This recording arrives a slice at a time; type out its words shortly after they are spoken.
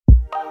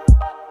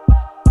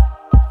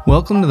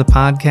Welcome to the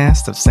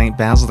podcast of St.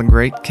 Basil the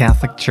Great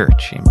Catholic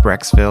Church in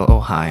Brecksville,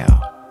 Ohio,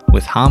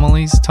 with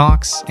homilies,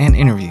 talks, and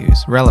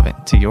interviews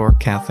relevant to your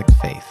Catholic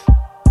faith.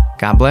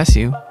 God bless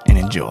you and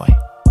enjoy.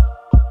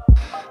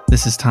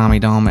 This is Tommy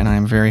Dome, and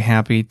I'm very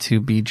happy to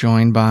be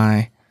joined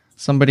by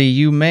somebody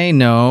you may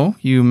know,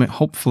 you may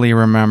hopefully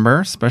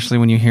remember, especially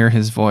when you hear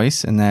his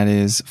voice, and that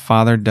is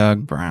Father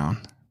Doug Brown.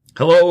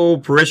 Hello,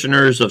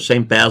 parishioners of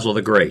St. Basil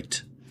the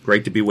Great.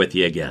 Great to be with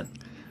you again.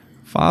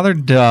 Father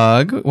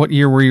Doug, what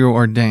year were you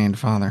ordained,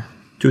 Father?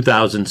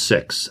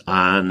 2006,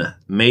 on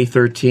May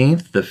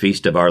 13th, the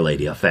Feast of Our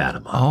Lady of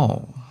Fatima.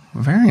 Oh,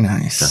 very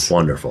nice. That's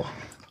wonderful.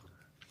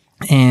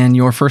 And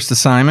your first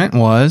assignment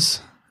was?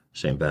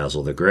 St.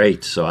 Basil the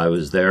Great. So I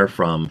was there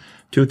from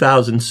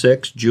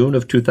 2006, June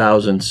of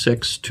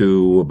 2006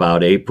 to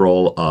about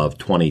April of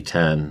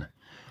 2010.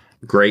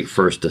 Great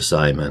first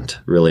assignment.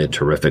 Really a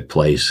terrific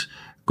place.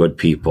 Good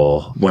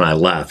people. When I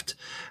left,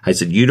 I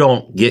said, you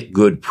don't get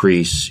good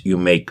priests, you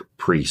make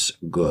priests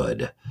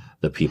good,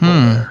 the people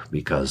there,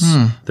 because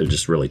they're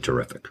just really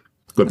terrific.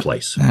 Good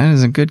place. That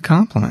is a good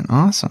compliment.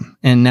 Awesome.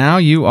 And now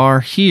you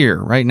are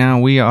here. Right now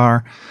we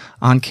are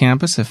on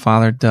campus at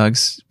Father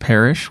Doug's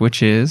parish,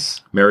 which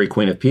is? Mary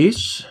Queen of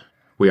Peace.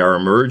 We are a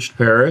merged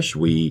parish.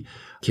 We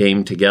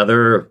came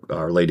together,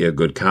 Our Lady of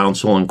Good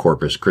Counsel in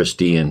Corpus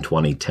Christi in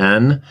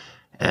 2010,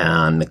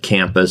 and the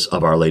campus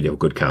of Our Lady of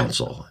Good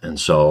Counsel. And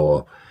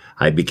so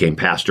I became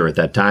pastor at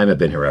that time. I've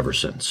been here ever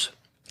since.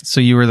 So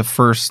you were the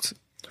first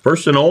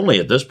and only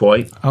at this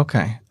point.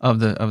 Okay, of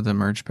the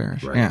merged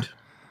parish. Right. Yeah.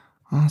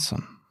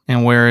 Awesome.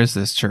 And where is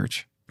this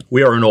church?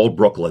 We are in Old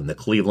Brooklyn, the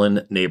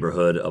Cleveland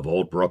neighborhood of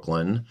Old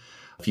Brooklyn.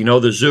 If you know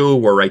the zoo,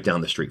 we're right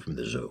down the street from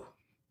the zoo.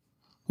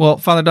 Well,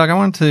 Father Doug, I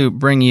wanted to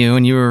bring you,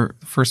 and you were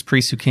the first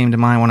priest who came to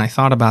mind when I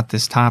thought about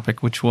this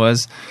topic, which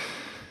was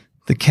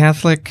the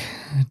Catholic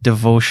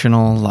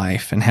devotional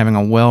life and having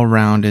a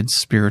well-rounded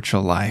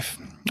spiritual life.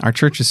 Our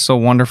church is so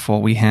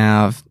wonderful. We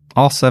have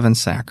all 7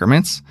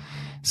 sacraments.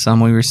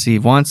 Some we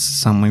receive once,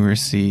 some we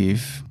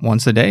receive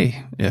once a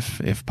day,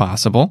 if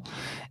possible.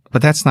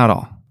 But that's not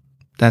all.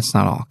 That's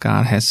not all.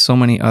 God has so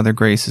many other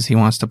graces He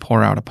wants to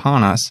pour out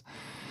upon us.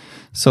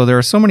 So there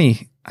are so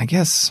many, I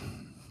guess,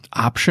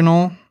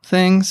 optional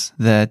things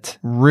that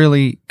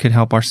really could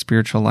help our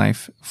spiritual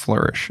life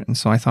flourish. And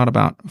so I thought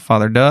about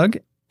Father Doug,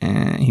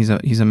 and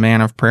he's a man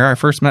of prayer. I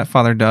first met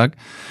Father Doug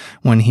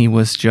when he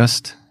was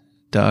just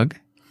Doug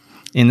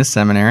in the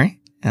seminary.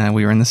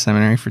 We were in the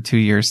seminary for 2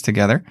 years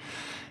together.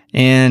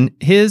 And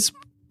his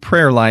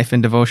prayer life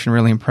and devotion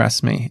really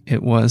impressed me.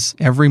 It was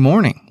every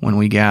morning when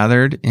we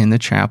gathered in the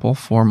chapel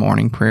for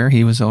morning prayer,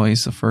 he was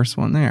always the first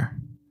one there.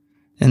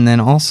 And then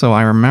also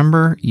I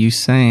remember you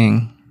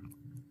saying,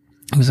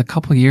 it was a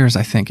couple years,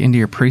 I think, into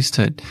your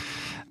priesthood,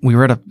 we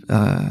were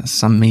at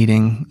some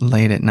meeting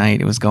late at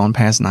night. It was going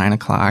past 9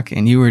 o'clock,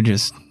 and you were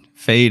just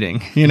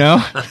fading, you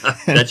know?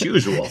 That's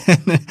usual.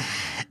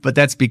 But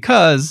that's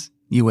because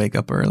you wake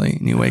up early,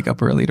 and you wake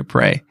up early to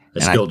pray. I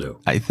still do.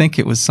 I think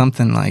it was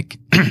something like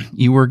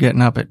you were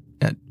getting up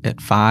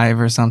at 5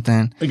 or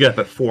something. I get up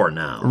at 4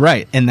 now.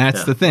 Right, and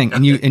that's the thing.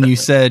 And you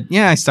said,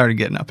 yeah, I started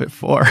getting up at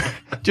 4,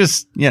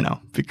 just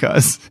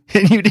because.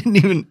 And you didn't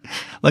even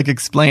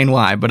explain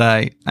why, but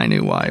I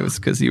knew why. It was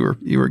because you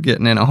were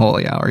getting in a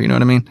holy hour. You know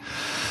what I mean?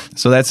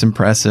 So that's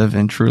impressive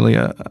and truly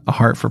a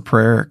heart for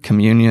prayer,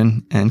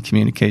 communion, and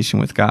communication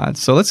with God.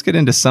 So let's get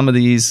into some of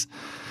these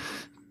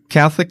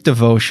Catholic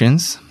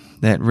devotions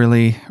that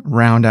really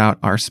round out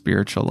our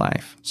spiritual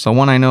life. So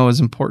one I know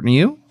is important to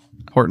you,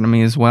 important to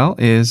me as well,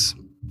 is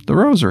the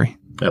Rosary.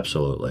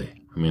 Absolutely.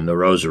 I mean, the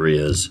Rosary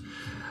is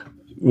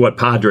what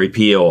Padre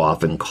Pio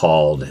often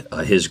called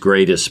his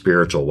greatest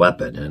spiritual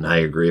weapon, and I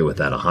agree with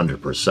that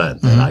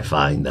 100%. And I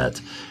find that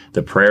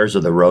the prayers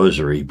of the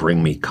Rosary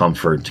bring me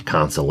comfort,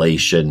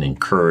 consolation,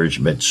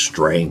 encouragement,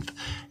 strength,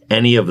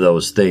 any of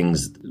those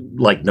things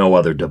like no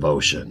other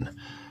devotion.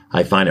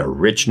 I find a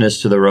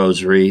richness to the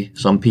Rosary.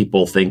 Some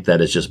people think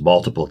that it's just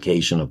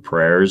multiplication of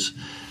prayers.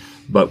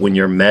 But when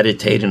you're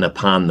meditating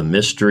upon the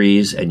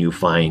mysteries and you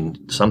find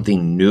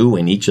something new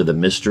in each of the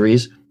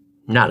mysteries,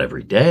 not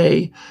every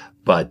day,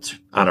 but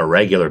on a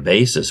regular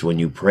basis, when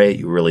you pray,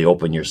 you really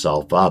open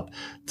yourself up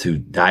to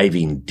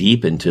diving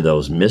deep into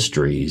those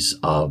mysteries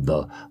of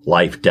the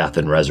life, death,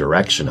 and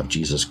resurrection of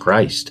Jesus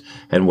Christ.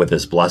 And with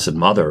His Blessed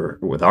Mother,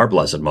 with our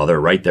Blessed Mother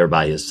right there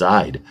by His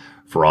side,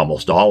 for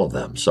almost all of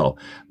them. So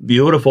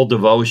beautiful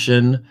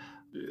devotion.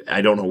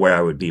 I don't know where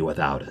I would be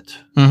without it.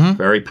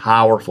 Very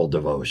powerful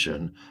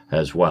devotion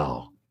as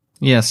well.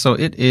 Yeah, so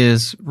it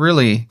is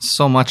really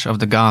so much of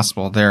the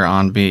gospel there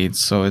on beads.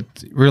 So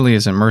it really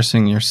is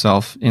immersing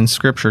yourself in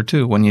Scripture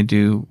too when you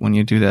do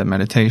that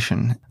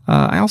meditation.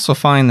 I also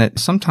find that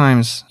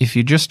sometimes if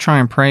you just try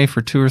and pray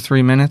for 2 or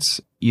 3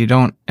 minutes, you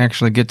don't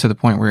actually get to the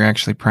point where you're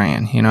actually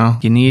praying. You know,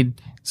 you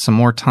need some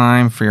more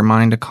time for your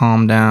mind to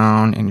calm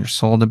down and your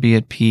soul to be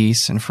at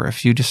peace and for a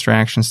few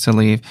distractions to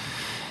leave.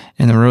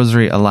 And the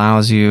Rosary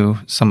allows you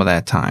some of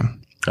that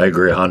time. I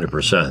agree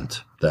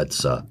 100%.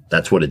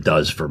 That's what it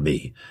does for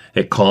me.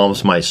 It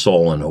calms my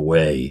soul in a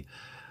way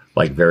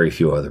like very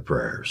few other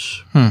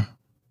prayers.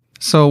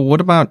 So what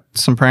about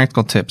some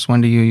practical tips?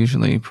 When do you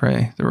usually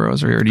pray the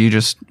rosary, or do you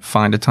just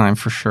find a time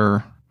for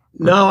sure?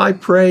 No, I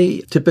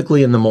pray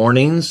typically in the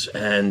mornings,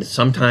 and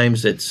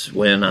sometimes it's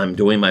when I'm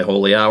doing my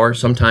holy hour.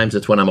 Sometimes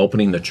it's when I'm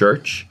opening the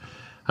church.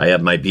 I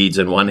have my beads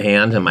in one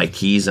hand and my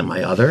keys in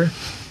my other.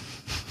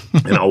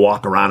 And I'll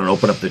walk around and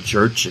open up the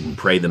church and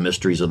pray the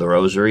mysteries of the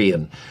rosary.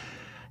 And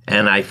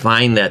I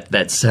find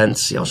that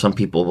sense, some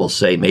people will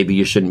say maybe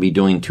you shouldn't be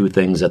doing two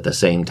things at the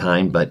same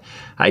time, but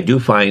I do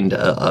find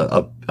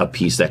a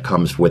peace that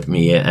comes with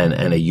me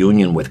and a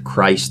union with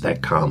Christ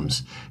that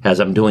comes as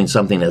I'm doing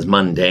something as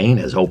mundane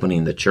as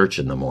opening the church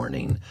in the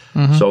morning.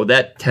 Mm-hmm. So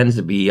that tends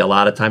to be a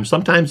lot of times.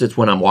 Sometimes it's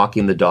when I'm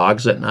walking the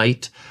dogs at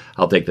night.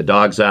 I'll take the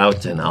dogs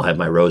out and I'll have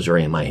my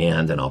rosary in my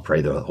hand and I'll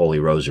pray the Holy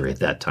Rosary at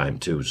that time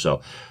too.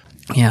 So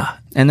yeah.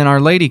 And then Our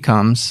Lady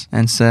comes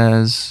and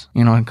says,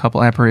 a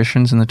couple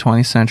apparitions in the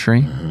 20th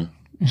century,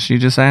 mm-hmm. she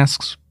just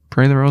asks,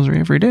 pray the rosary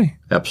every day.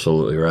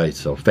 Absolutely right.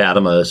 So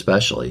Fatima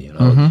especially,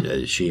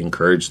 mm-hmm. she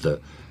encouraged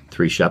the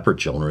 3 shepherd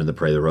children to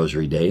pray the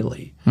rosary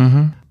daily.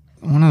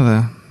 Mm-hmm. One of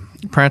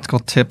the practical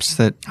tips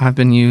that I've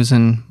been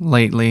using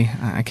lately,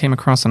 I came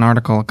across an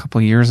article a couple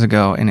years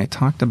ago, and it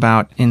talked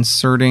about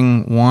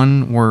inserting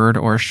one word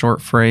or a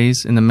short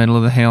phrase in the middle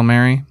of the Hail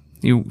Mary.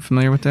 You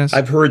familiar with this?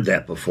 I've heard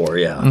that before,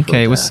 yeah.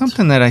 Okay, it was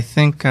something that I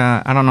think,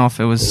 I don't know if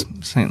it was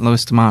St.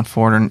 Louis de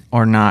Montfort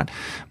or not,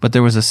 but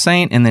there was a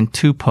saint and then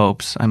 2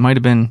 popes. I might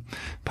have been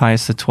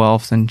Pius XII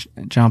and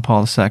John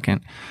Paul II,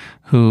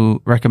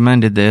 who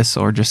recommended this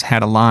or just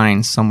had a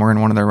line somewhere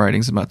in one of their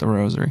writings about the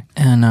rosary.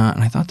 And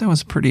I thought that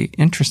was pretty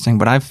interesting,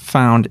 but I've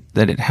found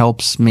that it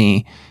helps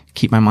me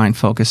keep my mind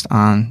focused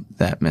on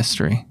that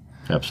mystery.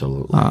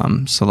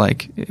 Absolutely. So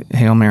like,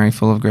 Hail Mary,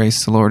 full of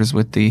grace, the Lord is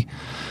with thee.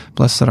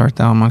 Blessed art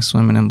thou amongst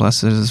women, and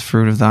blessed is the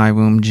fruit of thy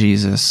womb,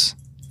 Jesus,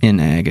 in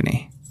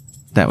agony.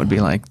 That would be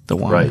like the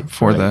one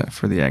for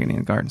the agony in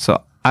the garden.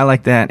 So I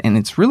like that, and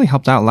it's really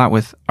helped out a lot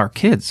with our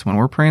kids. When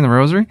we're praying the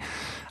rosary,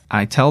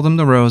 I tell them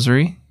the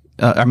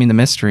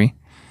mystery,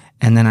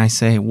 and then I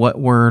say, what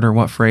word or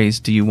what phrase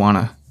do you want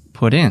to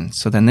put in?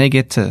 So then they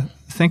get to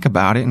think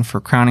about it, and for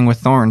crowning with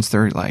thorns,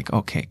 they're like,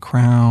 okay,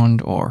 crowned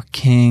or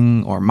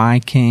king or my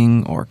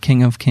king or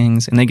king of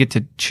kings, and they get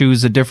to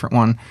choose a different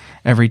one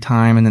every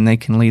time, and then they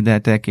can lead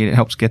that decade. It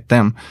helps get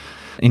them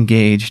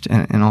engaged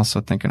and also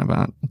thinking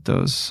about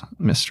those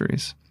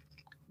mysteries.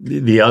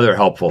 The other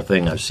helpful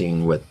thing I've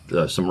seen with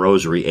some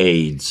rosary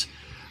aids,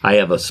 I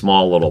have a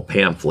small little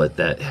pamphlet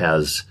that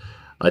has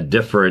a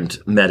different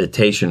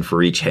meditation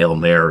for each Hail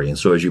Mary. And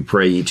so as you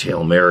pray each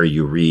Hail Mary,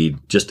 you read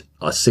just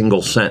a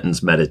single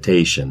sentence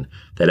meditation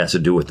that has to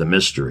do with the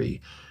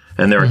mystery.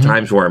 And there are mm-hmm.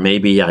 times where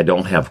maybe I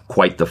don't have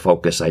quite the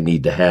focus I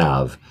need to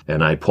have,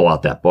 and I pull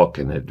out that book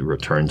and it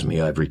returns me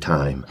every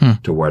time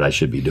to what I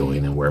should be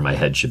doing and where my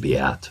head should be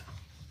at.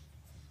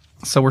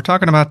 So we're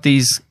talking about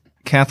these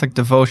Catholic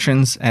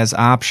devotions as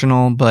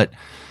optional, but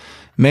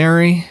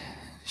Mary,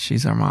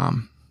 she's our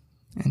mom.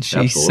 And she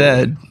Absolutely.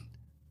 said,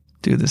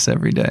 do this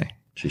every day.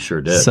 She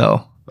sure did.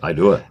 So I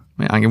do it.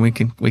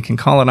 We can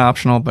call it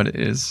optional, but it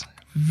is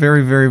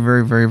very, very,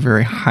 very, very,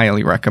 very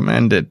highly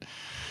recommended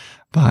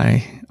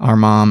by our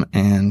mom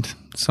and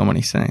so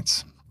many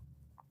saints.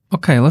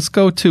 Okay, let's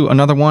go to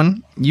another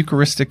one,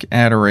 Eucharistic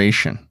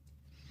adoration.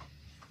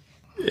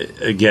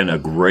 Again, a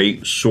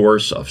great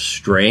source of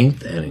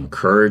strength and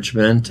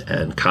encouragement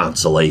and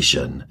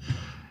consolation.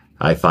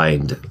 I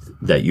find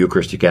that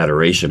Eucharistic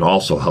adoration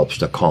also helps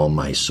to calm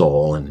my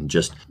soul, and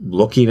just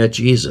looking at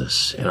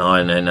Jesus, and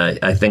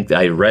I think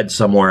I read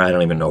somewhere, I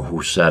don't even know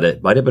who said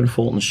it, might have been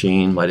Fulton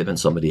Sheen, might have been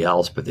somebody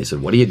else, but they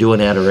said, what do you do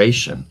in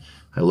adoration?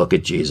 I look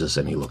at Jesus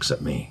and he looks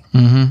at me.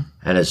 Mm-hmm.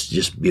 And it's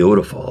just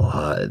beautiful,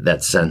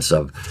 that sense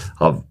of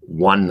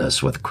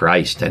oneness with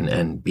Christ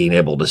and being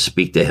able to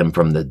speak to him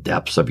from the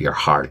depths of your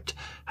heart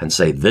and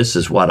say, this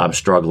is what I'm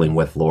struggling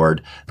with,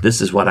 Lord.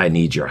 This is what I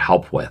need your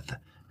help with.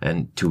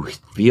 And to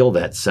feel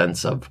that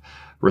sense of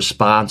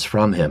response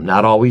from him,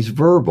 not always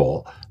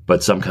verbal,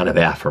 but some kind of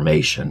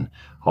affirmation,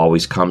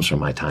 always comes from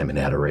my time in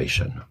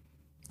adoration.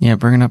 Yeah,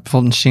 bringing up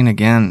Fulton Sheen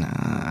again,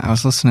 I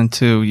was listening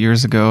to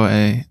years ago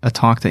a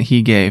talk that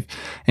he gave,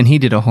 and he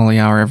did a holy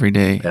hour every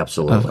day.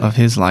 Absolutely. Of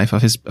his life,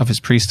 of his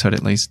priesthood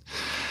at least.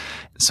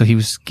 So he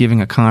was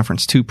giving a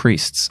conference to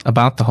priests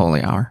about the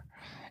holy hour.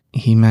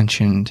 He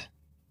mentioned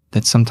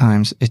that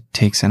sometimes it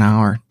takes an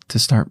hour to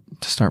start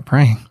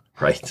praying.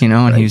 Right.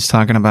 And he was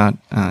talking about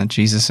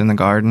Jesus in the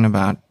garden,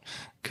 about,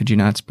 could you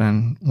not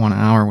spend 1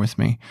 hour with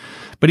me?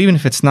 But even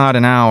if it's not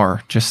an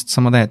hour, just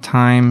some of that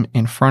time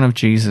in front of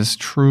Jesus,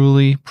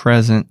 truly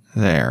present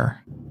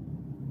there,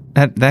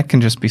 that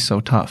can just be so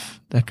tough.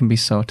 That can be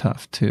so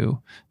tough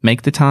to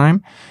make the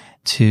time,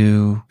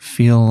 to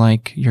feel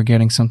like you're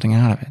getting something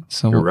out of it.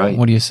 So You're right.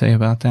 What do you say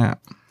about that?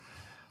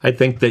 I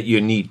think that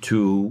you need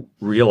to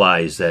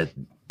realize that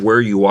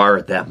where you are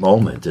at that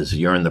moment is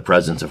you're in the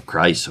presence of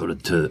Christ, so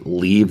to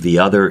leave the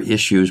other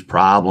issues,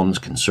 problems,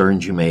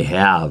 concerns you may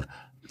have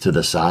to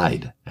the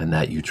side, and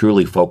that you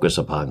truly focus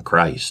upon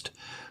Christ.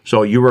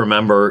 So you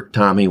remember,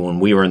 Tommy,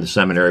 when we were in the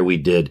seminary, we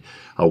did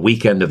a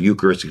weekend of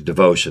Eucharistic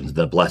devotions.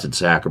 The Blessed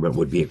Sacrament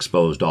would be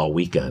exposed all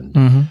weekend.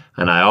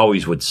 And I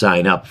always would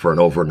sign up for an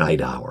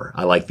overnight hour.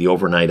 I like the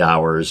overnight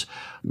hours.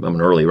 I'm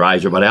an early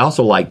riser, but I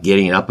also like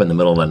getting up in the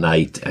middle of the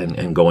night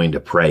and going to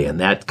pray. And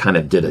that kind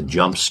of did a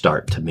jump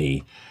start to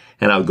me.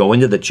 And I would go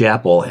into the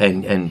chapel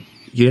and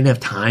you didn't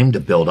have time to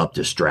build up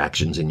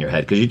distractions in your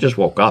head because you just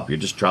woke up. You're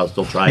just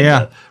still trying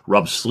to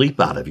rub sleep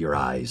out of your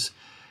eyes.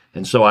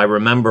 And so I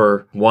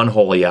remember one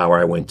holy hour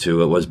I went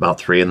to, it was about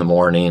 3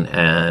 a.m,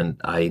 and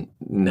I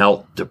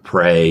knelt to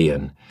pray,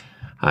 and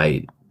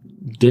I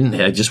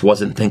just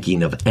wasn't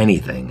thinking of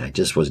anything. I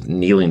just was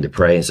kneeling to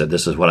pray and said,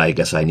 this is what I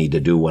guess I need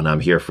to do when I'm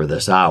here for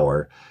this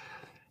hour.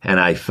 And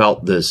I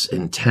felt this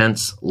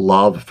intense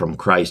love from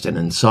Christ. And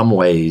in some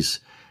ways,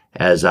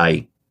 as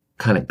I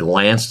kind of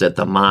glanced at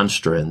the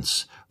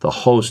monstrance, the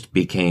host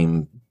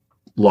became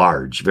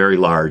large, very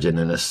large, and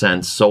in a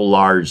sense so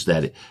large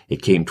that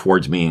it came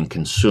towards me and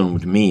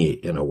consumed me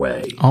in a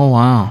way. Oh,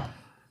 wow.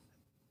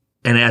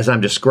 And as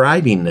I'm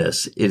describing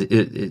this,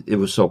 it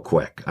was so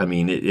quick. I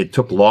mean, it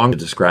took long to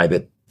describe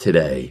it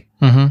today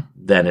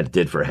than it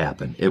did for it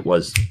happen. It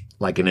was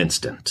like an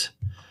instant.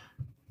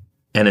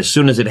 And as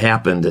soon as it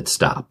happened, it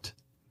stopped.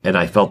 And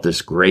I felt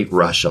this great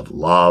rush of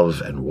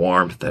love and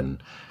warmth,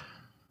 and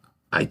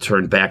I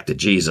turned back to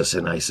Jesus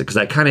and I said, because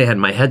I kind of had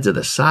my head to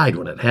the side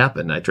when it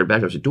happened. I turned back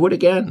and I said, do it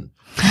again.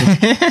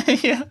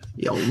 Yeah.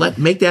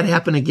 Make that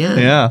happen again.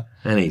 Yeah.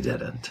 And he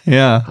didn't.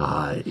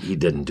 Yeah. He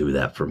didn't do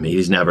that for me.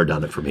 He's never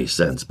done it for me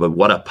since. But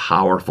what a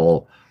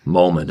powerful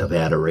moment of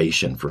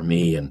adoration for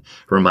me and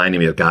reminding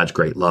me of God's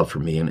great love for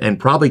me, and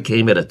probably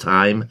came at a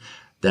time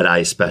that I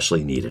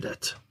especially needed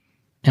it.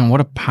 And what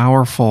a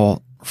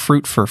powerful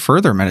fruit for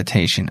further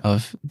meditation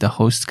of the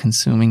host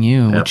consuming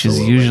you, which is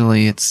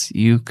usually it's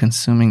you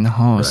consuming the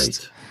host.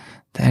 Right.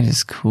 That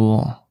is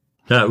cool.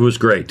 It was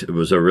great. It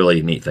was a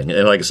really neat thing.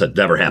 And like I said,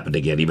 never happened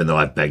again, even though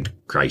I begged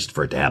Christ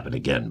for it to happen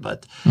again.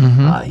 But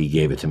he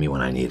gave it to me when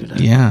I needed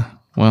it. Yeah.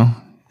 Well,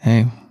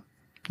 hey,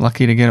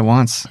 lucky to get it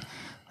once.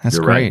 That's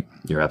You're great.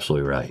 Right. You're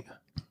absolutely right.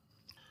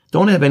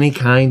 Don't have any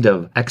kind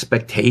of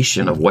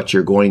expectation of what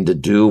you're going to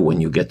do when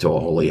you get to a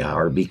holy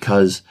hour,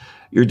 because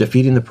you're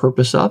defeating the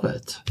purpose of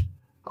it.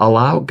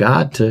 Allow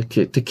God to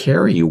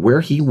carry you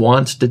where he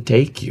wants to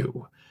take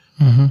you.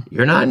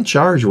 You're not in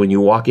charge when you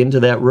walk into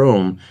that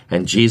room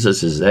and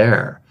Jesus is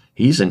there.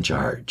 He's in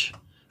charge.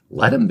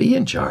 Let him be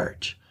in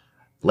charge.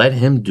 Let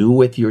him do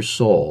with your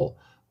soul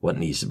what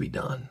needs to be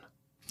done.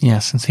 Yeah,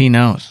 since he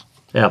knows.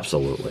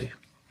 Absolutely.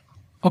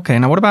 Okay,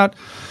 now what about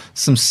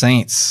some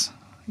saints?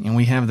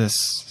 We have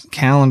this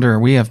calendar.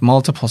 We have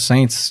multiple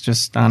saints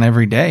just on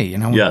every day,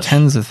 Yes.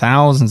 Tens of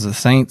thousands of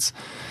saints.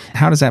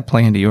 How does that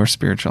play into your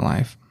spiritual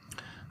life?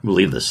 I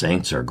believe the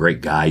saints are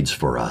great guides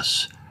for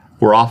us.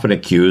 We're often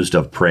accused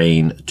of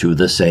praying to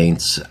the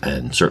saints,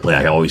 and certainly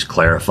I always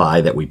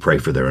clarify that we pray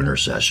for their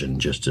intercession,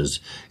 just as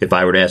if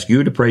I were to ask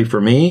you to pray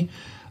for me,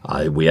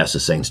 we ask the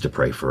saints to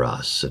pray for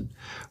us. And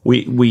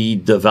we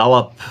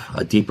develop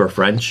a deeper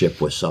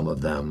friendship with some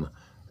of them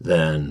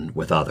than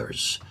with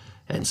others.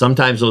 And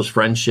sometimes those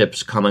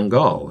friendships come and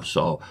go.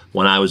 So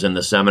when I was in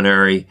the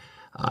seminary,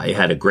 I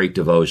had a great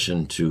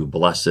devotion to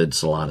Blessed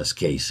Solanus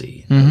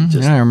Casey.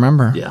 I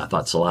remember. Yeah, I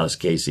thought Solanus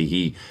Casey,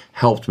 he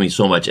helped me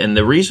so much. And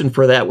the reason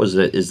for that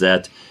is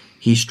that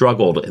he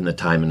struggled in the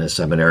time in the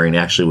seminary. And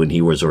actually, when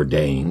he was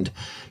ordained,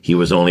 he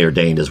was only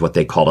ordained as what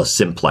they call a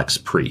simplex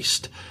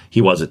priest.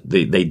 He wasn't.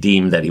 They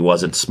deemed that he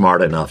wasn't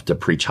smart enough to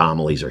preach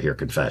homilies or hear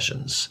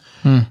confessions.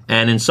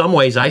 And in some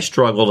ways, I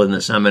struggled in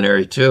the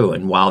seminary too.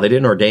 And while they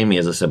didn't ordain me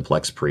as a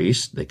simplex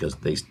priest, because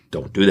they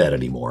don't do that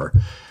anymore,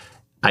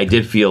 I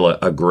did feel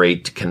a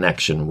great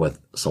connection with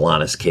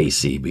Solanus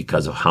Casey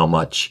because of how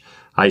much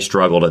I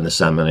struggled in the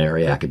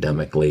seminary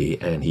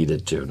academically, and he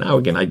did too. Now,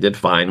 again, I did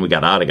fine. We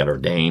got out. I got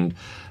ordained.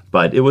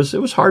 But it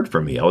was hard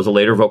for me. I was a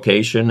later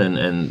vocation,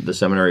 and the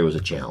seminary was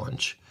a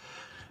challenge.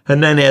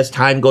 And then as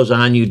time goes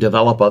on, you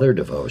develop other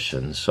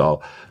devotions.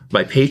 So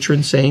my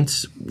patron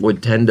saints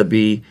would tend to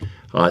be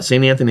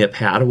St. Anthony of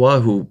Padua,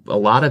 who a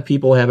lot of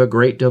people have a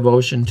great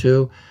devotion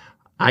to.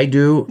 I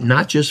do,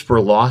 not just for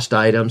lost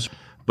items,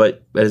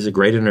 but as a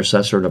great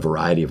intercessor in a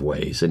variety of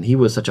ways. And he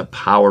was such a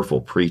powerful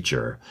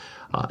preacher.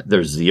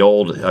 There's the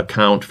old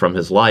account from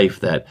his life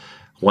that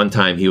one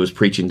time he was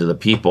preaching to the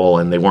people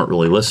and they weren't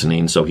really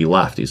listening, so he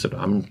left. He said,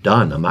 I'm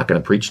done. I'm not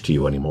going to preach to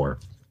you anymore.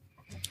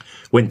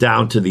 Went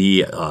down to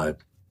the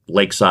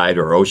lakeside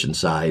or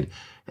oceanside,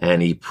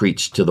 and he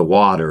preached to the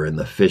water, and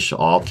the fish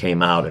all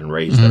came out and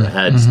raised their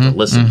heads to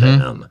listen to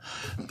him.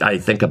 I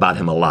think about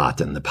him a lot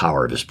and the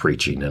power of his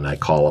preaching, and I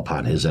call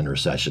upon his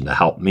intercession to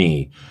help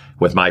me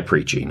with my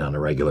preaching on a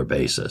regular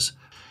basis.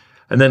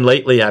 And then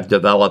lately I've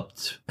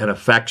developed an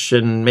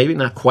affection, maybe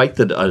not quite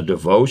a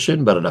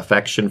devotion, but an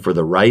affection for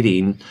the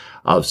writing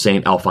of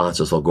St.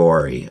 Alphonsus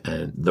Liguori.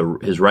 And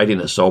his writing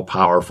is so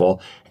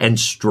powerful and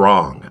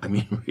strong. I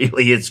mean,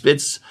 really,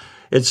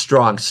 it's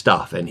strong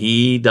stuff, and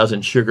he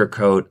doesn't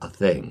sugarcoat a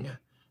thing.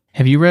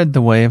 Have you read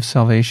The Way of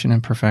Salvation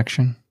and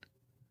Perfection?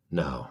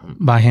 No.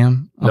 By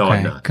him? No, okay.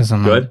 I'm not. Because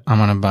I'm Good?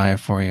 going to buy it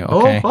for you.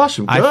 Okay. Oh,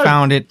 awesome. I Good.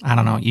 found it, I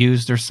don't know,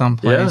 used or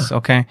someplace. Yeah.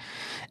 Okay.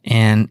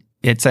 And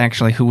it's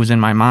actually who was in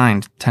my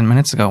mind 10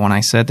 minutes ago when I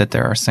said that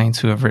there are saints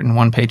who have written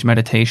one-page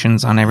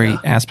meditations on every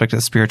aspect of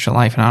the spiritual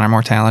life and on our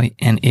mortality.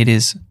 And it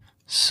is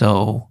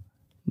so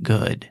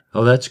good.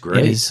 Oh, that's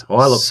great. It is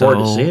I look forward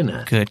to so seeing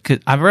that. Good. 'Cause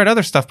I've read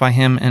other stuff by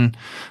him and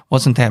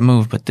wasn't that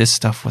moved, but this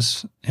stuff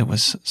was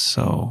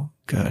so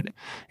good.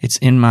 It's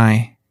on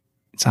my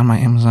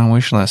Amazon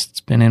wish list.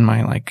 It's been in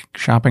my like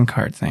shopping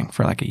cart thing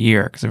for like a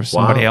year because there was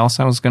somebody else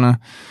I was gonna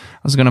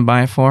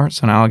buy it for.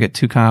 So now I'll get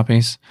 2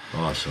 copies.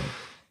 Awesome.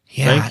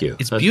 Yeah, Thank you.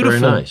 It's That's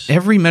beautiful. very nice.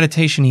 Every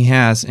meditation he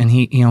has, and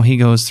he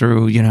goes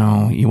through,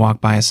 you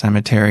walk by a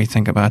cemetery,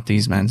 think about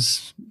these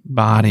men's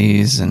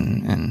bodies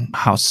and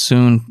how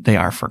soon they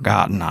are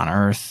forgotten on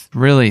earth.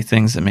 Really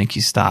things that make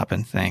you stop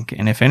and think.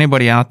 And if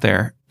anybody out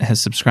there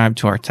has subscribed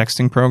to our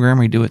texting program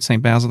we do at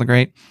St. Basil the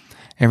Great,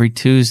 every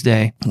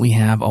Tuesday we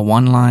have a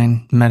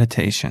 1-line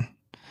meditation.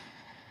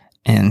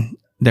 And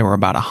there were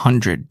about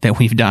 100 that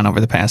we've done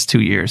over the past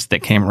 2 years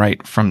that came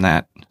right from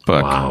that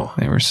book. Wow.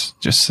 They were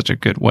just such a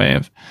good way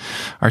of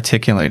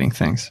articulating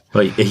things.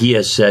 But he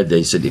has said,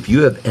 they said, if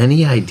you have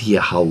any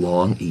idea how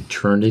long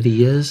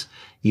eternity is,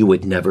 you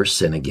would never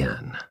sin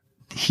again.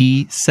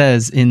 He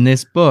says in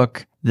this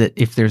book that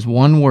if there's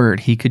one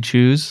word he could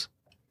choose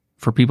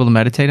for people to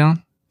meditate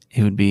on,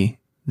 it would be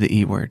the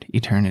E word,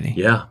 eternity.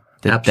 Yeah,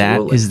 That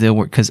absolutely. is the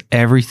word, because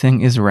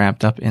everything is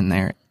wrapped up in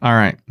there. All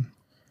right.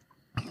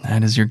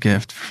 That is your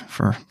gift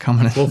for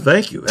coming and Well,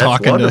 thank you. That's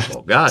talking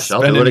wonderful. Gosh,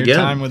 I'll do spending it your again.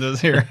 time with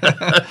us here.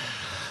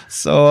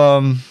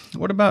 So,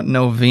 what about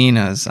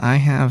novenas?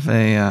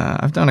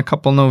 I've done a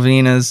couple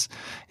novenas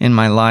in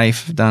my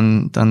life.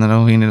 Done the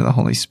novena to the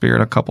Holy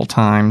Spirit a couple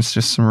times.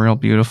 Just some real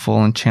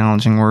beautiful and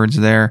challenging words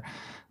there.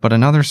 But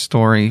another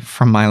story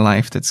from my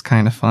life that's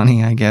kind of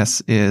funny, I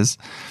guess, is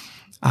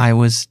I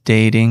was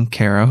dating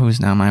Kara, who's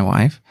now my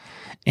wife,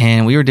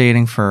 and we were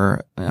dating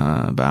for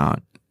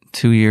about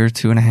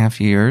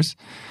 2.5 years.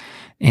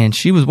 And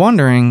she was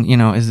wondering,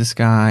 is this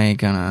guy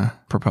gonna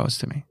propose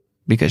to me?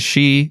 Because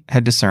she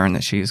had discerned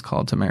that she is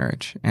called to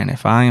marriage. And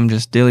if I am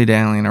just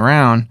dilly-dallying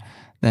around,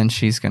 then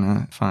she's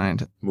gonna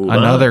find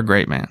another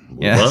great man.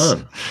 Move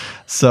on.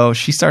 So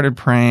she started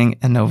praying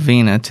a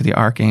novena to the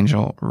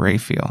Archangel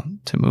Raphael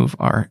to move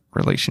our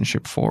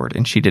relationship forward.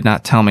 And she did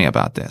not tell me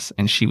about this.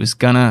 And she was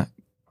gonna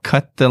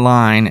cut the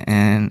line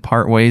and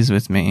part ways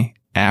with me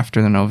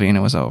after the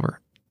novena was over.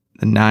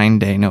 The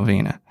 9-day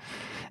novena.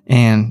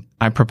 And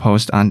I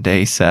proposed on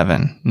day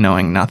 7,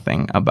 knowing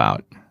nothing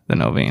about the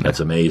novena. That's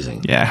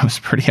amazing. Yeah, it was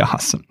pretty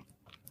awesome.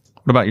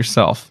 What about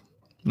yourself?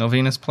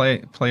 Novenas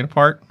played a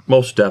part?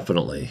 Most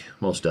definitely.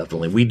 Most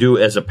definitely. We do,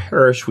 as a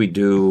parish, we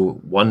do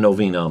 1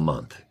 novena a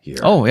month here.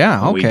 Oh, yeah.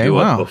 And Okay. We do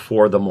Wow. it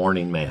before the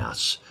morning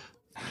mass.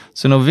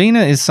 So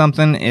novena is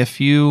something, if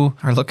you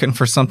are looking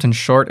for something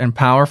short and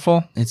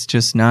powerful, it's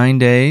just 9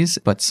 days.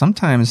 But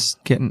sometimes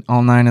getting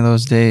all 9 of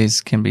those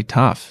days can be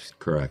tough.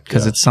 Correct.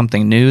 Because yes. it's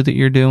something new that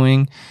you're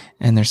doing.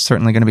 And there's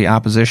certainly going to be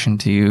opposition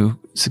to you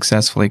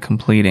successfully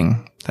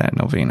completing that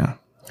novena.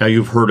 Now,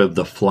 you've heard of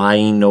the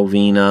flying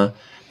novena.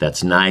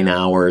 That's 9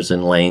 hours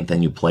in length,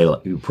 and you pray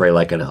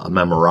like a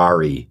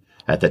memorare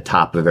at the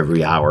top of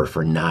every hour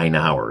for 9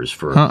 hours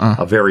for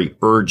a very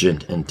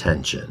urgent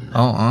intention.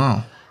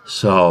 Oh.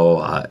 So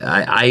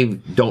I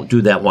don't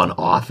do that one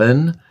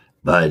often,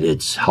 but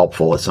it's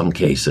helpful in some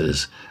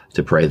cases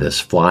to pray this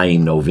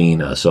flying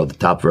novena. So at the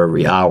top of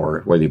every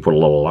hour, whether you put a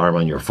little alarm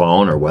on your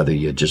phone or whether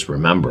you just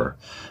remember,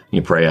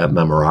 you pray a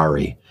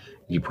memorare.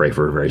 You pray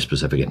for a very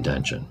specific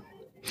intention.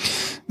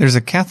 There's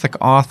a Catholic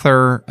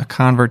author, a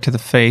convert to the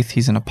faith.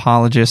 He's an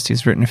apologist.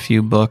 He's written a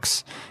few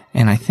books.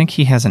 And I think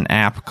he has an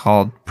app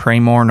called Pray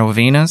More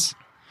Novenas.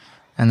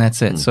 And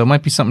that's it. So it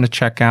might be something to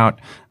check out.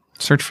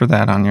 Search for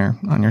that on your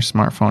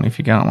smartphone if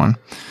you got one.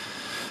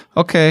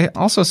 Okay.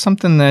 Also,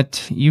 something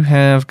that you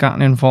have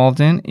gotten involved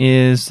in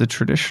is the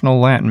traditional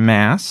Latin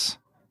Mass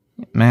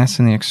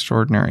in the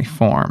extraordinary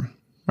form,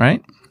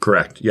 right?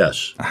 Correct.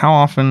 Yes. How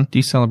often do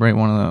you celebrate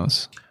one of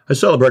those? I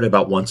celebrate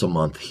about once a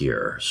month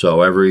here.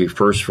 So every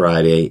first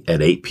Friday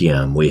at 8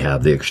 p.m., we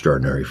have the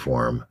extraordinary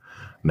form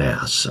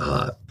Mass.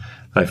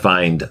 I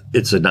find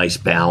it's a nice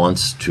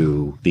balance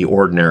to the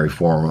ordinary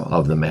form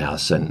of the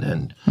Mass,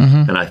 and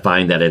I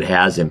find that it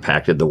has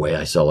impacted the way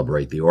I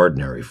celebrate the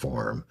ordinary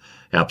form.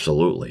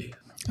 Absolutely.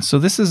 So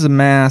this is a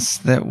Mass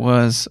that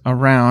was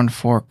around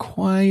for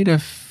quite a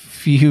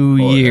few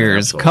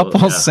years,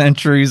 couple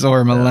centuries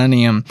or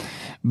millennium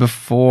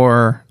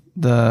before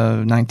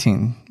the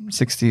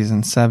 1960s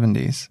and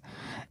 70s.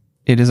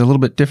 It is a little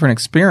bit different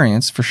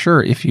experience for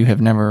sure if you have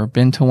never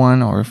been to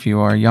one or if you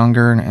are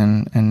younger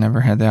and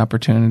never had the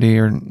opportunity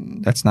or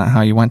that's not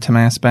how you went to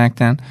Mass back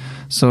then.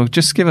 So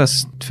just give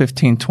us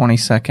 15,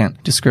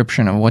 20-second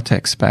description of what to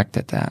expect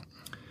at that.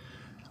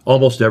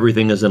 Almost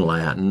everything is in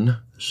Latin,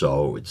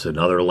 so it's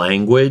another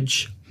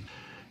language.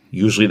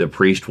 Usually the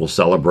priest will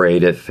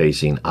celebrate it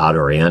facing ad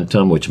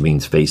orientem, which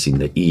means facing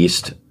the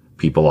east.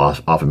 People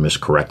often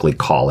miscorrectly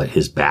call it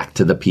his back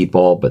to the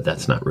people, but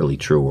that's not really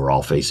true. We're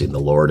all facing the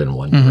Lord in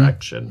one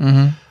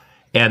direction.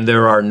 And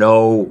there are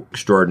no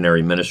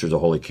extraordinary ministers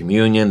of Holy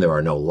Communion. There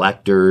are no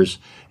lectors.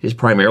 It's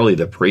primarily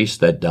the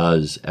priest that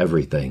does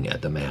everything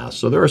at the Mass.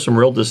 So there are some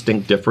real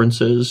distinct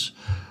differences.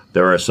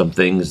 There are some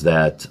things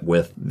that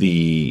with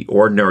the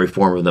ordinary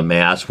form of the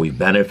Mass we've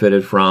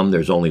benefited from.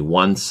 There's only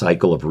one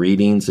cycle of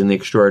readings in the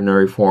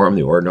extraordinary form.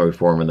 The ordinary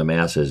form of the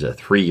Mass is a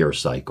 3-year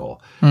cycle.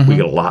 We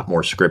get a lot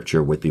more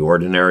scripture with the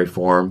ordinary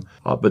form.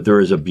 But there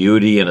is a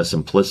beauty and a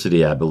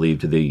simplicity, I believe,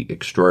 to the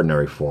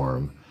extraordinary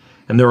form.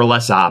 And there are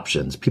less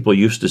options. People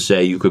used to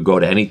say you could go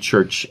to any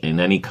church in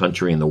any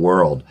country in the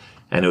world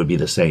and it would be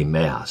the same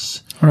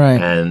Mass.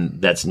 Right.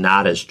 And that's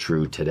not as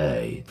true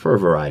today for a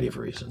variety of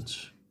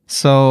reasons.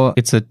 So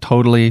it's a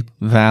totally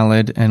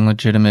valid and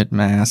legitimate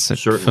Mass. It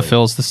Certainly.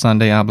 fulfills the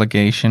Sunday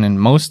obligation.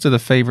 And most of the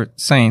favorite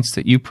saints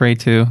that you pray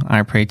to,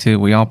 I pray to,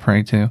 we all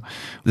pray to,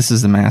 this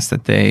is the Mass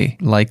that they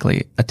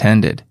likely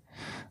attended.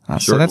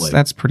 So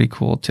that's pretty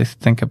cool to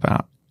think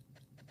about.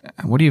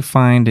 What do you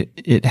find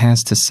it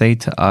has to say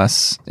to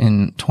us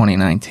in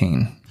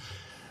 2019?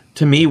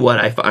 To me, what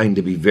I find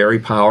to be very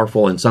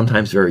powerful and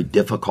sometimes very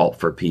difficult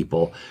for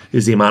people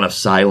is the amount of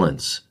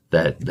silence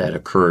that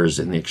occurs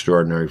in the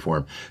extraordinary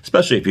form,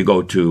 especially if you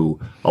go to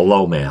a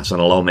low Mass. And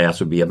a low Mass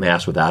would be a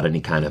Mass without any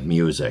kind of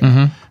music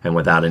and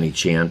without any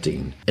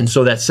chanting. And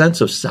so that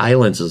sense of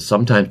silence is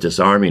sometimes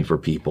disarming for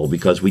people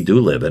because we do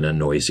live in a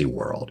noisy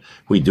world.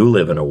 We do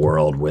live in a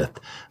world with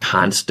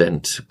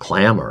constant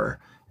clamor.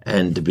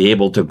 And to be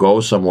able to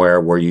go somewhere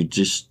where you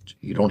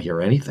don't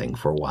hear anything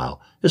for a while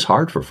is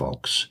hard for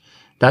folks.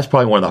 That's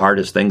probably one of the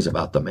hardest things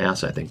about the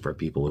Mass, I think, for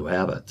people who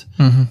have it,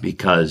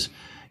 because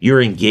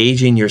you're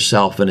engaging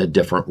yourself in a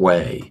different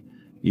way.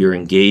 You're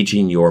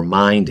engaging your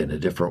mind in a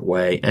different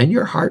way and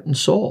your heart and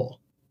soul.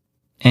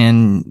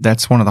 And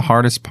that's one of the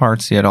hardest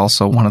parts, yet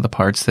also one of the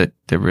parts that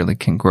really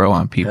can grow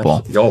on people.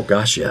 Absolutely. Oh,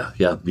 gosh, yeah.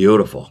 Yeah,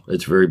 beautiful.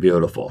 It's very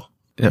beautiful.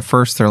 At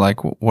first, they're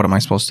like, what am I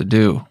supposed to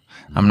do?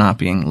 I'm not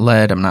being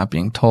led. I'm not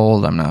being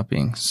told. I'm not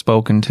being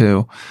spoken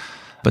to.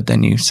 But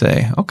then you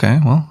say, okay,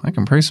 well, I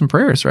can pray some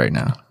prayers right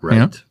now. Right, you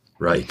know?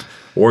 Right.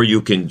 Or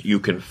you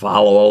can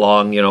follow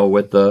along,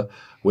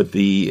 with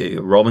the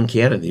Roman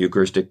canon, the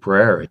Eucharistic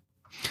prayer.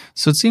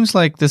 So it seems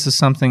like this is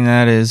something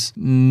that is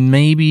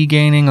maybe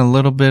gaining a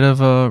little bit of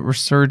a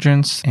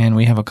resurgence, and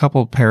we have a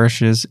couple of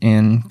parishes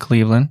in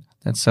Cleveland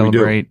that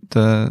celebrate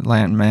the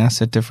Latin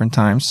Mass at different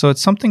times. So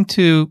it's something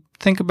to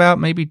think about,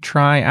 maybe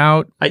try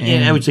out.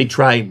 I would say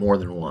try more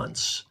than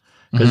once.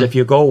 Because if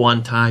you go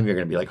one time, you're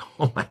going to be like,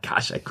 oh my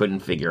gosh, I couldn't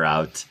figure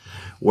out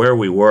where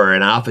we were.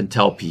 And I often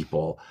tell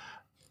people,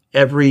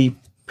 every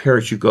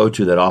parish you go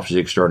to that offers the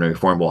extraordinary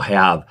form will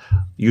have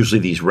usually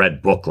these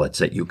red booklets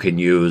that you can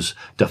use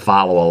to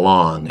follow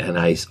along. And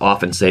I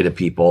often say to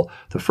people,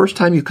 the first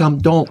time you come,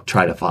 don't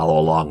try to follow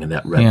along in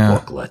that red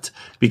booklet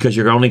because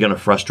you're only going to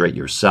frustrate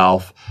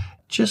yourself.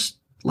 Just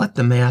let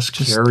the Mass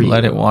carry you.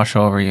 Let it wash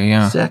over you,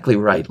 yeah. Exactly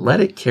right.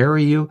 Let it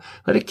carry you.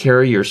 Let it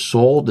carry your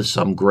soul to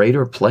some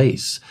greater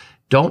place.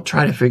 Don't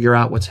try to figure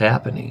out what's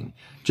happening.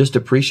 Just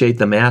appreciate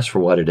the Mass for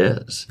what it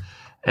is.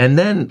 And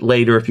then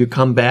later, if you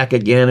come back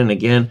again and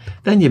again,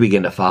 then you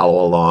begin to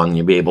follow along.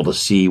 You'll be able to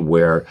see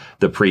where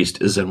the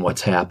priest is and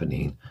what's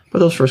happening. But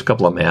those first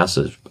couple of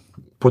Masses,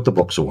 put the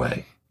books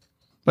away.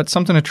 But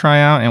something to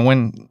try out. And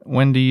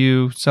when do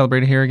you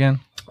celebrate it here again?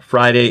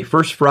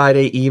 First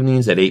Friday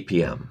evenings at 8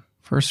 p.m.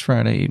 First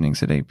Friday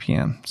evenings at 8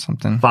 p.m.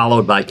 Something.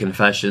 Followed by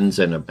confessions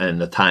and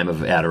a time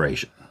of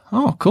adoration.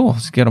 Oh, cool.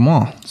 Let's get them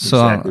all.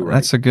 So Exactly right.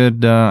 That's a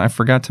good, I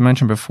forgot to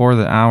mention before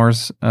the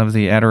hours of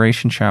the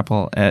Adoration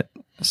Chapel at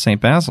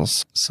St.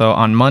 Basil's. So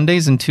on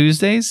Mondays and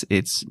Tuesdays,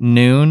 it's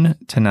noon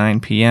to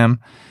 9 p.m.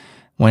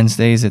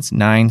 Wednesdays, it's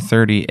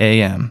 9:30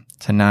 a.m.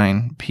 to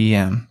 9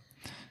 p.m.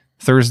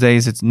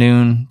 Thursdays, it's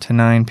noon to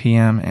 9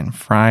 p.m. And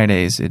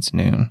Fridays, it's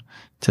noon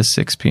to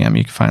 6 p.m.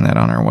 You can find that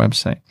on our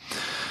website.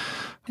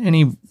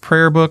 Any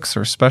prayer books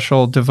or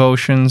special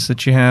devotions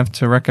that you have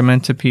to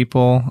recommend to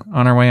people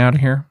on our way out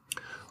of here?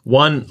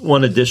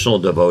 One additional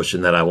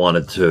devotion that I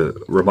wanted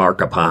to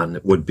remark upon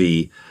would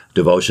be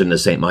devotion to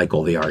St.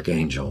 Michael the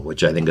Archangel,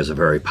 which I think is a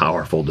very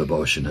powerful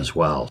devotion as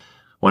well.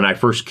 When I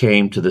first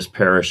came to this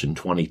parish in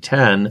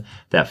 2010,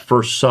 that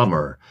first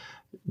summer,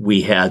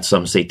 we had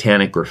some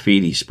satanic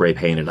graffiti spray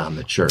painted on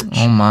the church.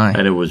 Oh my.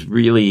 And it was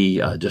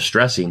really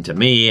distressing to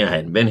me. I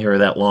hadn't been here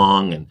that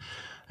long,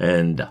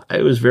 and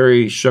I was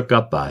very shook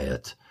up by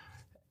it.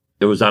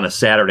 It was on a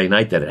Saturday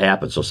night that it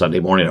happened. So Sunday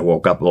morning, I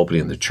woke up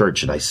opening the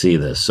church and I see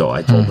this. So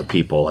I told the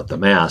people at the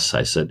Mass,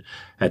 I said,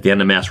 at the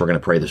end of Mass, we're going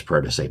to pray this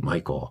prayer to St.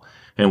 Michael.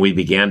 And we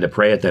began to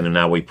pray it then, and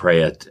now we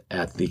pray it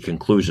at the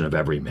conclusion of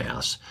every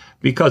Mass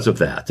because of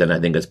that. And I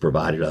think it's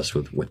provided us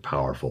with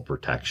powerful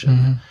protection.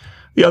 Mm-hmm.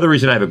 The other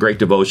reason I have a great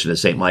devotion to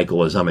St.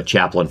 Michael is I'm a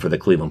chaplain for the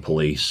Cleveland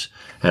Police,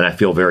 and I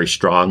feel very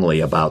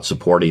strongly about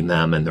supporting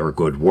them and their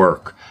good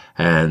work.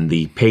 And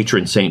the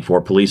patron saint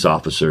for police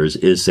officers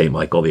is St.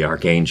 Michael the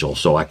Archangel.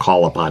 So I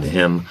call upon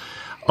him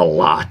a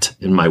lot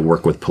in my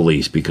work with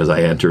police because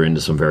I enter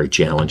into some very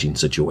challenging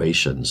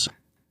situations.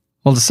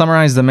 Well, to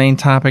summarize the main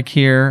topic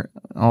here,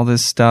 all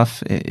this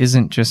stuff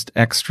isn't just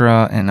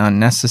extra and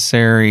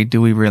unnecessary.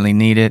 Do we really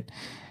need it?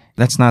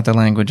 That's not the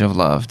language of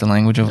love. The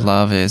language of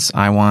love is,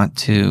 I want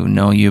to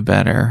know you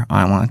better.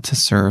 I want to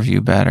serve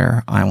you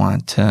better. I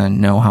want to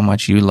know how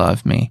much you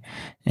love me.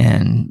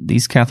 And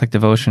these Catholic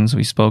devotions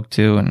we spoke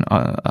to, and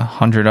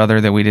 100 other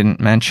that we didn't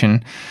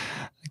mention,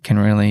 can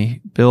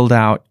really build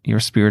out your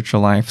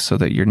spiritual life so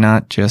that you're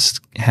not just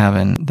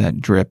having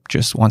that drip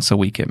just once a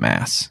week at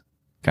Mass.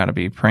 Got to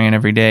be praying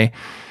every day.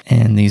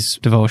 And these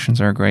devotions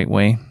are a great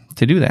way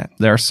to do that.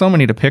 There are so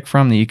many to pick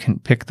from that you can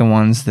pick the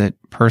ones that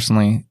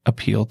personally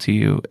appeal to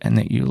you and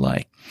that you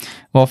like.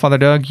 Well, Father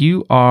Doug,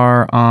 you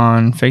are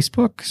on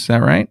Facebook, is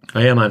that right?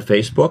 I am on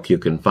Facebook. You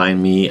can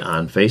find me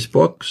on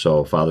Facebook,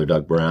 so Father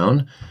Doug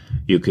Brown.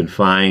 You can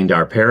find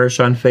our parish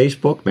on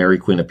Facebook, Mary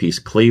Queen of Peace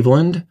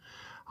Cleveland,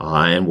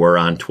 and we're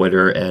on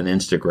Twitter and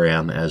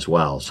Instagram as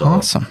well. So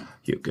awesome.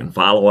 You can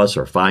follow us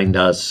or find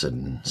us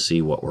and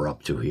see what we're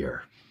up to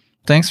here.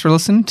 Thanks for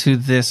listening to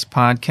this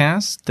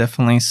podcast.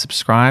 Definitely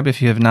subscribe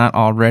if you have not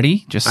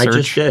already. Just search. I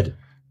just did.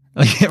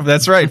 Yeah,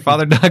 that's right.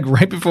 Father Doug,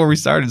 right before we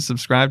started,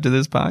 subscribe to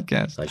this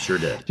podcast. I sure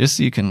did. Just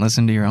so you can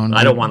listen to your own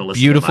I don't want to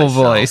listen beautiful to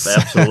myself. voice.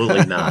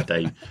 Absolutely not.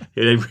 I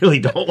really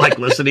don't like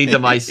listening to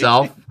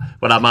myself.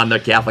 When I'm on the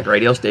Catholic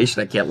radio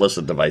station, I can't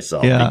listen to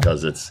myself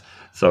because it's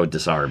so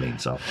disarming.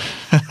 So,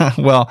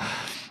 well,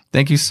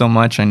 thank you so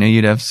much. I knew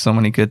you'd have so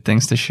many good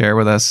things to share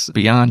with us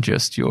beyond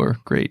just your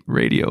great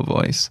radio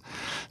voice.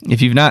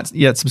 If you've not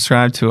yet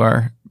subscribed to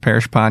our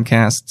parish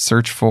podcast,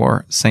 search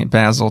for St.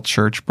 Basil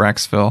Church,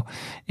 Brecksville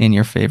in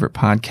your favorite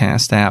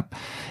podcast app.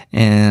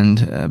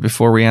 And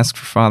before we ask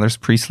for Father's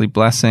priestly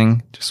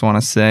blessing, just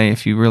want to say,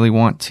 if you really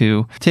want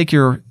to take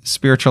your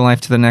spiritual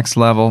life to the next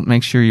level,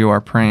 make sure you are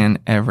praying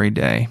every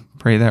day.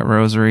 Pray that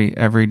rosary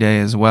every day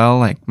as well,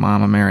 like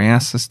Mama Mary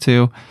asks us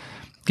to.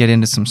 Get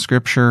into some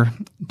scripture,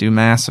 do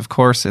Mass, of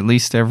course, at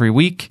least every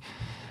week.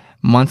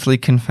 Monthly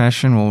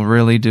confession will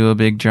really do a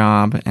big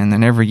job. And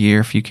then every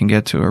year, if you can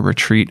get to a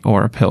retreat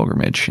or a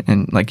pilgrimage.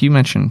 And like you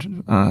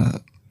mentioned,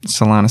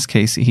 Solanus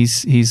Casey,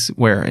 he's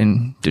where?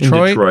 In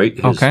Detroit? In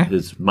Detroit.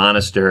 His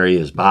monastery,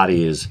 his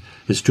body,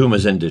 his tomb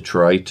is in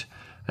Detroit.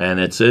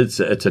 And it's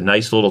a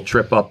nice little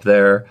trip up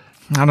there.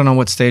 I don't know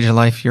what stage of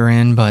life you're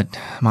in, but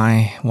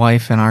my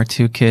wife and our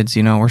 2 kids,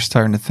 we're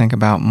starting to think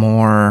about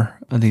more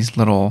of these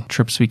little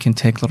trips we can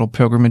take, little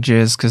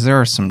pilgrimages, because there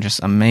are some just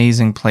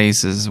amazing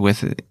places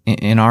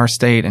in our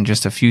state and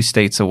just a few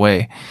states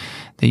away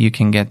that you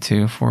can get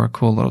to for a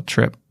cool little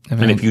trip.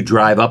 And if you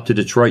drive up to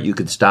Detroit, you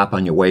could stop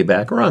on your way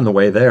back or on the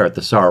way there at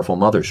the Sorrowful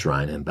Mother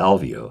Shrine in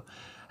Bellevue.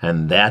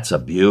 And that's a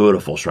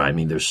beautiful shrine. I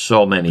mean, there's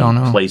so many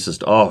places.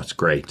 It's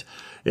great.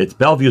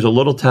 Bellevue's a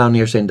little town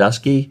near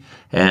Sandusky,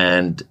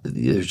 and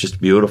there's just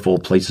beautiful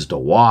places to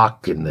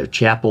walk, and their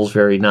chapel's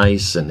very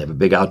nice, and they have a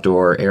big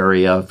outdoor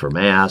area for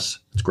Mass.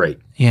 It's great.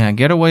 Yeah,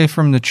 get away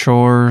from the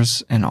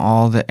chores and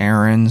all the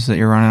errands that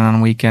you're running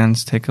on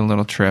weekends. Take a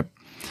little trip.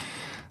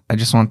 I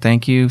just want to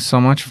thank you so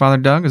much, Father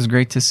Doug. It was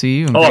great to see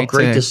you. And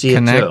great to see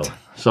you too.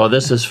 So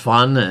this is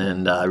fun,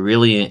 and I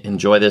really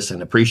enjoy this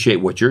and appreciate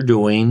what you're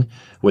doing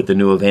with the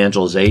new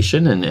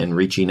evangelization and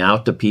reaching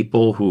out to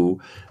people who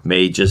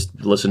may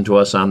just listen to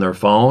us on their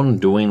phone,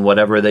 doing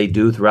whatever they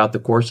do throughout the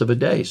course of a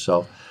day.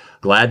 So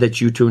glad that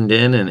you tuned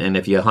in, and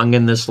if you hung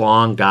in this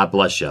long, God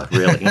bless you,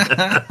 really.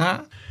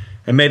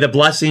 And may the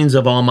blessings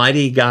of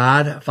Almighty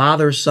God,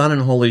 Father, Son,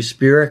 and Holy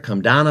Spirit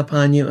come down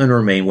upon you and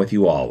remain with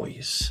you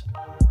always.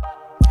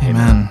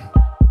 Amen.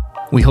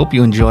 We hope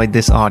you enjoyed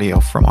this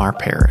audio from our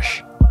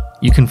parish.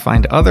 You can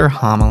find other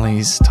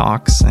homilies,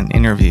 talks, and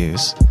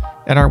interviews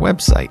at our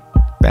website,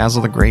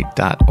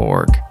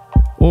 basilthegreat.org,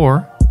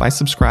 or by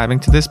subscribing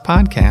to this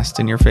podcast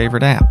in your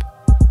favorite app.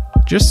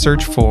 Just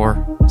search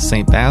for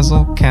St.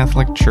 Basil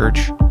Catholic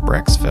Church,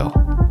 Brecksville.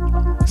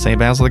 St.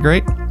 Basil the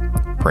Great,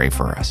 pray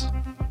for us.